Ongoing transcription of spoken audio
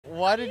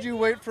Why did you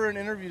wait for an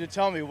interview to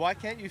tell me? Why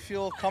can't you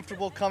feel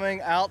comfortable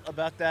coming out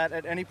about that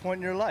at any point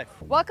in your life?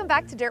 Welcome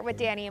back to Dirt with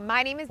Dani.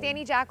 My name is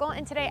Dani Jackel,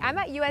 and today I'm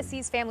at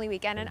USC's Family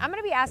Weekend, and I'm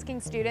going to be asking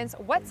students,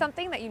 what's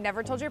something that you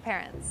never told your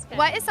parents?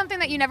 What is something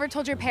that you never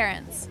told your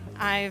parents?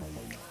 I've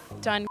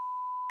done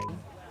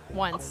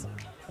once.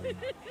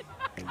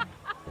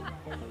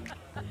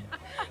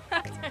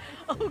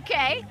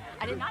 Okay,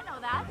 I did not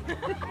know that.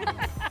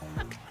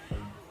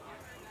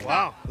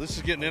 Wow, this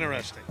is getting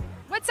interesting.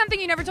 What's something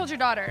you never told your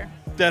daughter?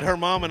 That her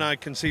mom and I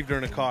conceived her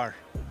in a car.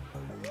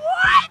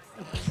 What?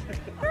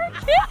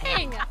 You're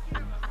kidding.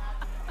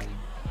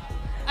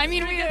 I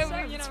mean,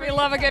 we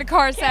love a good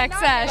car sex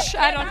sesh.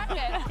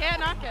 Can't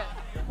knock it.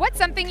 What's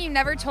something you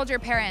never told your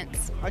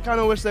parents? I kind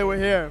of wish they were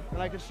here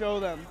and I could show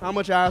them how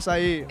much ass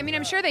I eat. I mean,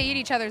 I'm sure they eat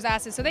each other's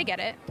asses, so they get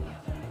it.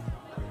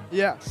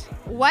 Yes.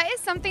 What is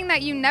something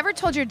that you never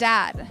told your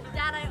dad?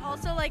 Dad, I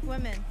also like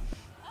women.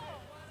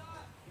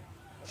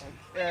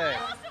 Okay.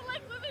 I also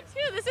like women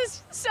too. This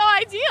is so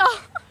ideal.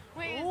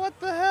 Wait, What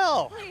the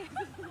hell?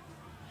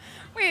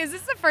 wait, is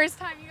this the first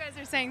time you guys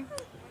are saying,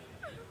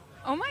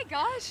 oh my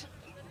gosh?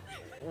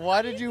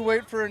 Why did you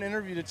wait for an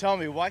interview to tell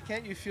me? Why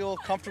can't you feel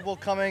comfortable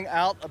coming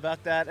out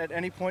about that at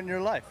any point in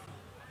your life?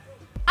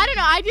 I don't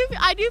know.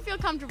 I do feel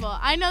comfortable.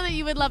 I know that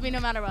you would love me no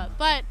matter what.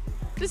 But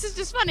this is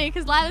just funny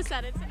because Lila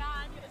said it, so now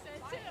I'm gonna say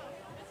it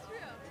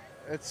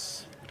too.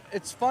 It's true.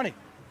 It's funny.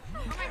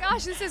 Oh my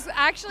gosh, this is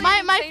actually My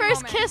an my insane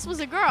first moment. kiss was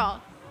a girl.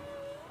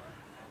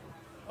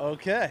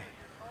 Okay.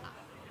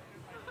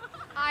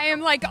 I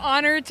am like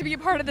honored to be a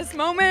part of this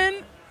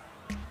moment.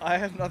 I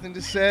have nothing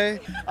to say.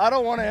 I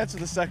don't want to answer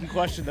the second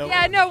question though.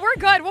 Yeah, no, we're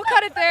good. We'll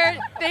cut it there.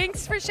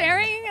 Thanks for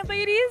sharing,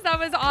 ladies. That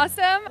was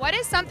awesome. What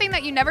is something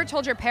that you never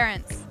told your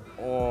parents?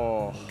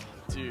 Oh,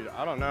 dude,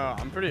 I don't know.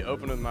 I'm pretty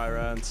open with my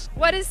rents.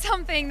 What is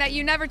something that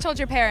you never told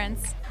your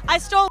parents? I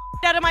stole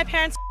out of my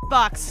parents'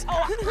 box.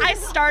 Oh, I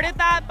started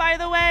that, by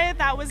the way.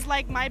 That was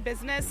like my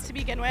business to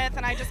begin with,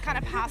 and I just kind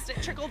of passed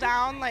it, trickle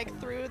down like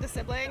through the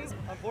siblings.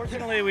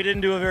 Unfortunately, we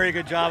didn't do a very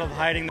good job of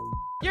hiding the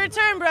Your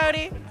turn,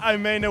 Brody. I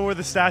may know where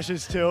the stash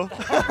is too.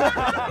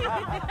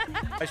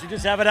 I should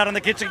just have it out on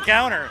the kitchen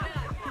counter.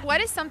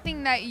 What is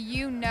something that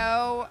you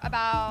know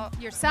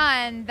about your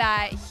son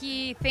that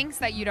he thinks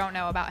that you don't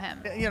know about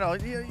him? You know,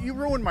 you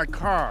ruined my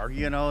car.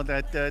 You know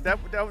that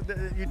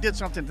you did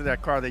something to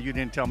that car that you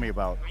didn't tell me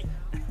about.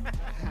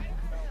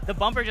 The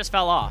bumper just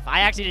fell off.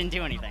 I actually didn't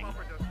do anything. The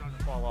bumper just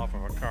doesn't fall off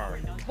of a car.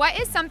 What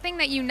is something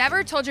that you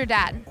never told your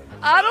dad?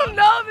 I don't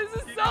know.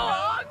 This is so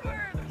awkward.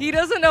 He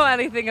doesn't know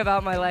anything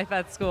about my life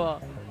at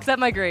school, except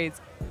my grades.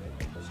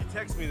 She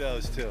texts me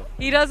those too.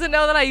 He doesn't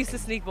know that I used to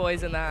sneak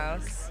boys in the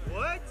house.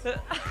 What?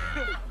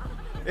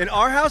 In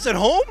our house at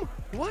home?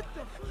 What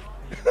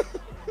the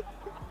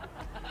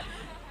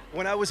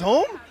When I was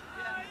home?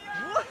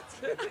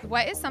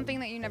 What is something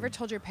that you never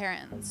told your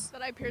parents?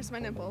 That I pierced my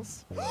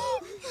nipples.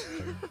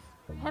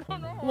 I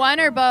don't know. One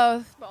or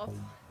both? Both.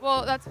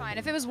 Well, that's fine.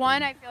 If it was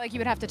one, I feel like you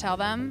would have to tell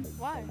them.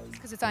 Why? Just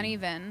because it's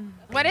uneven.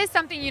 What is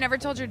something you never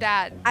told your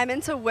dad? I'm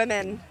into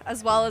women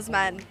as well as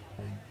men.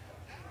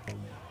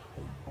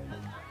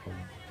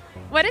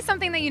 What is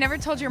something that you never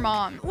told your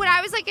mom? When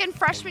I was like in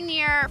freshman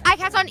year, I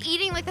kept on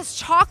eating like this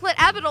chocolate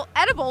edible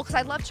because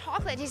I love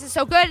chocolate. It tasted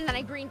so good, and then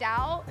I greened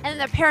out. And then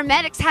the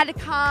paramedics had to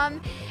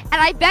come, and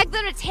I begged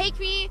them to take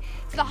me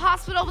to the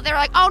hospital, but they were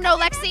like, "Oh no,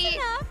 Lexi."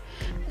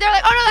 They're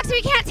like, "Oh no, Lexi,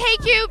 we can't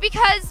take you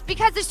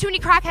because there's too many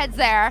crackheads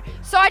there."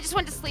 So I just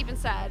went to sleep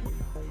instead.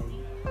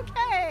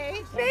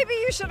 Okay. Maybe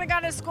you should have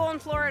gone to school in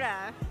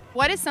Florida.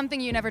 What is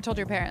something you never told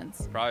your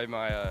parents? Probably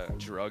my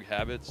drug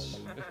habits.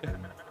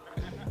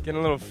 Getting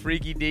a little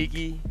freaky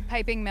deaky.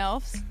 Piping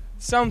MILFs?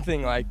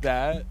 Something like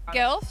that.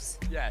 GILFs?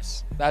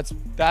 Yes,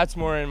 that's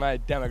more in my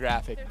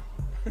demographic.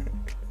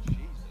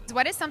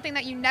 What is something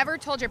that you never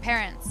told your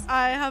parents?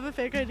 I have a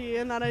fake ID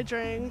and that I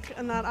drink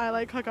and that I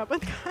like hook up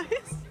with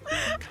guys.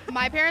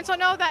 My parents don't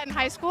know that in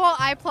high school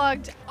I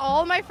plugged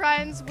all my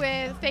friends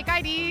with fake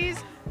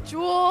IDs,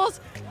 jewels,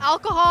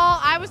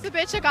 alcohol. I was the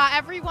bitch that got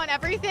everyone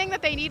everything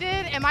that they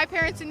needed, and my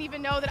parents didn't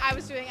even know that I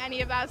was doing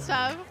any of that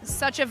stuff.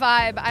 Such a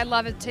vibe. I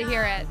love it to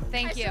hear it.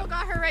 Thank you. I still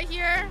got her right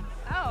here.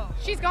 Oh.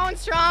 She's going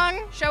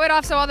strong. Show it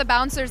off so all the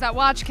bouncers that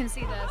watch can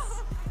see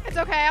this. It's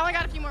okay. I only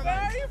got a few more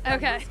minutes.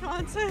 Okay.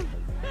 Wisconsin.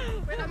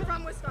 I'm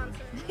from Wisconsin.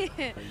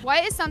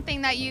 What is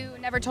something that you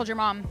never told your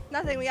mom?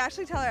 Nothing. We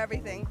actually tell her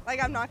everything.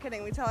 Like, I'm not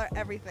kidding. We tell her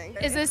everything.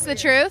 Is this the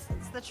truth?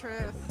 It's the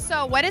truth.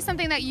 So what is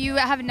something that you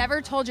have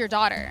never told your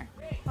daughter?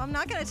 Well, I'm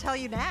not going to tell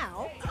you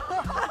now.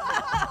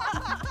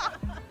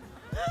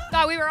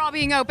 Thought we were all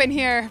being open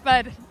here,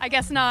 but I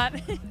guess not.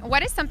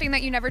 What is something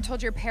that you never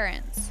told your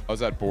parents? I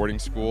was at boarding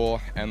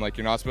school, and like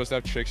you're not supposed to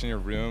have chicks in your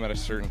room at a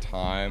certain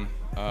time.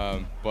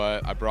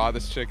 But I brought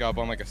this chick up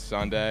on like a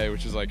Sunday,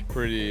 which is like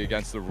pretty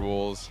against the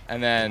rules.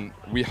 And then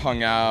we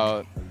hung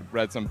out,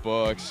 read some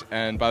books,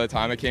 and by the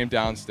time I came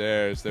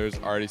downstairs, there was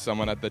already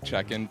someone at the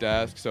check-in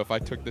desk. So if I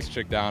took this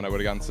chick down, I would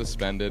have gotten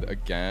suspended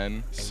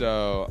again.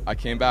 So I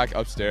came back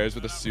upstairs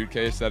with a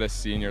suitcase that a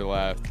senior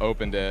left,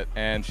 opened it,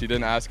 and she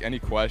didn't ask any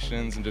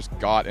questions and just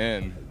got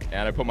in.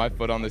 and I put my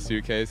foot on the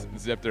suitcase,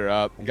 zipped her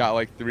up, got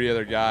like 3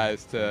 other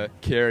guys to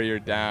carry her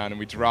down, and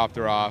we dropped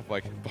her off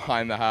like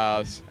behind the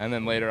house. And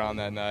then later on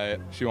that night,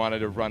 she wanted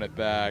to run it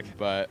back,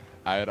 but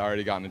I had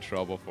already gotten in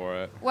trouble for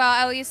it. Well,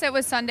 at least it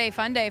was Sunday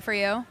fun day for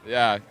you.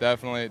 Yeah,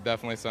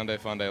 definitely Sunday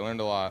fun day. Learned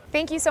a lot.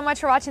 Thank you so much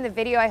for watching the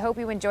video. I hope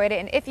you enjoyed it.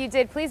 And if you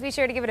did, please be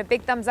sure to give it a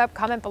big thumbs up,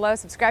 comment below,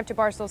 subscribe to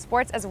Barstool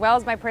Sports, as well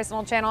as my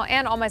personal channel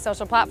and all my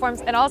social platforms.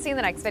 And I'll see you in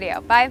the next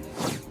video. Bye.